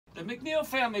The McNeil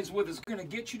family is with us. We're going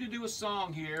to get you to do a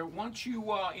song here. Once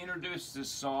you introduce this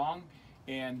song,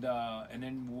 and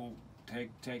then we'll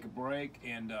take a break,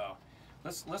 and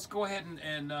let's go ahead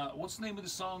and what's the name of the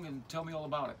song, and tell me all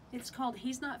about it. It's called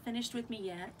 "He's Not Finished With Me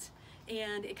Yet,"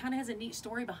 and it kind of has a neat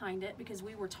story behind it because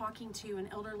we were talking to an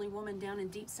elderly woman down in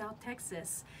Deep South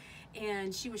Texas,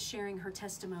 and she was sharing her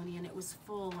testimony, and it was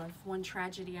full of one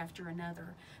tragedy after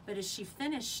another. But as she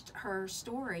finished her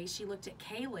story, she looked at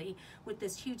Kaylee with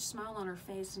this huge smile on her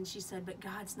face, and she said, "But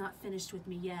God's not finished with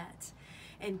me yet."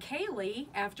 And Kaylee,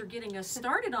 after getting us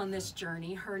started on this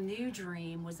journey, her new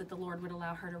dream was that the Lord would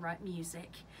allow her to write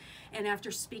music. And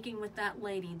after speaking with that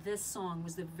lady, this song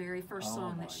was the very first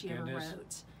song that she ever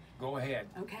wrote. Go ahead.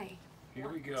 Okay. Here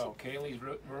we go. Kaylee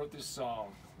wrote this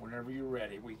song. Whenever you're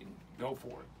ready, we can go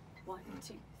for it. 1,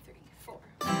 2, 3, 4.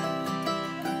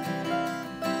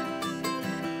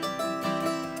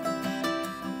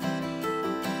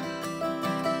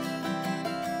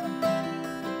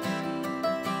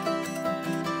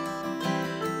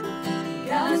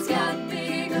 God's got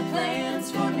bigger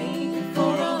plans for me,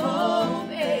 for a hope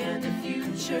and a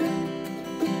future.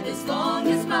 As long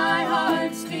as my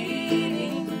heart's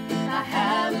beating, I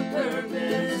have a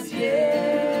purpose, yeah.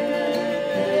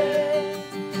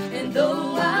 And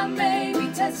though I may be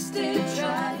tested,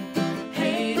 tried,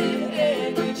 hated,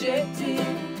 and rejected,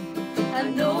 I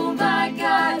know my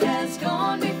God has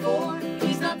gone before.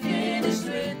 He's not finished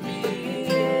with me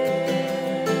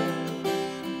yet.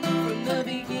 From the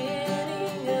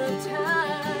beginning of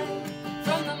time,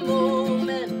 from the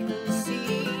moment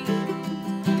conceived,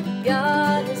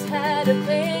 God has had a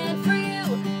plan for you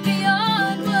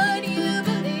beyond what you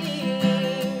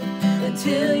believe.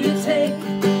 Until you take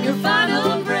your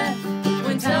final breath,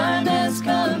 when time has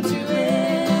come to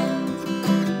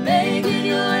end, make it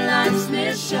your life's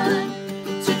mission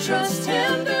to trust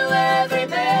Him through every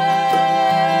bend.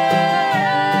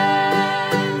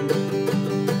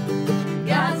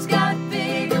 God's got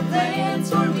bigger plans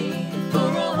for me, for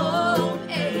a hope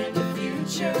and a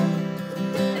future.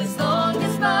 As long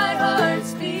as my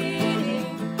heart's beating,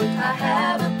 I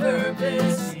have a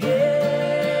purpose yet.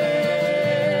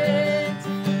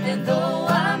 And though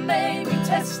I may be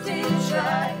tested,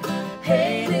 tried,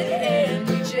 hated, and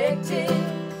rejected,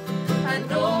 I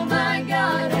know my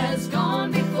God has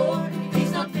gone before.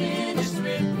 He's not finished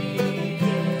with me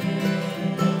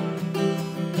yet.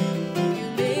 You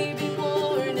may be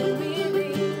worn and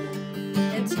weary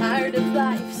and tired of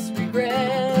life's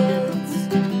regrets,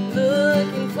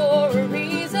 looking for a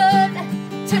reason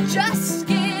to just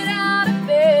get out of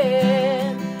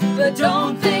bed. But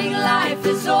don't think life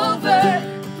is over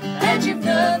and you've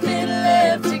nothing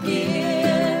left to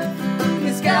give,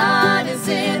 'cause God is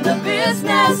in the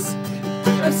business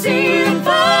of seeing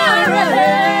far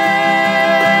ahead.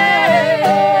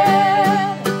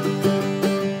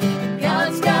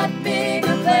 God's got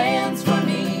bigger plans for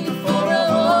me, for a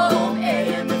hope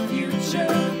and a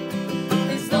future.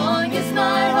 As long as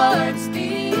my heart's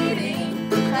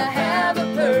beating, I have a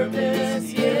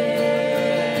purpose, yeah.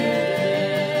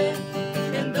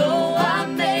 And though I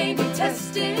may be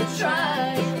tested,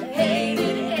 tried,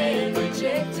 hated, and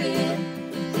rejected,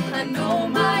 I know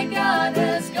my God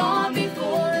has gone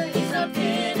before. He's not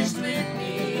finished with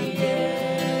me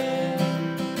yet.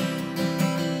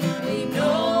 We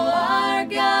know our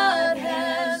God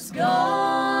has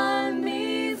gone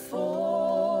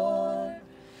before.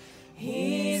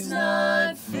 He's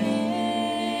not finished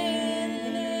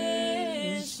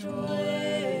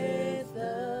with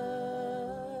us.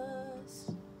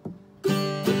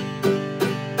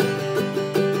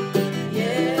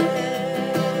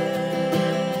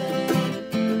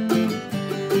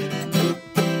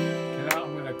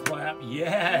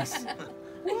 Yes.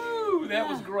 Woo! That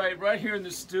was great. Right here in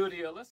the studio. Let's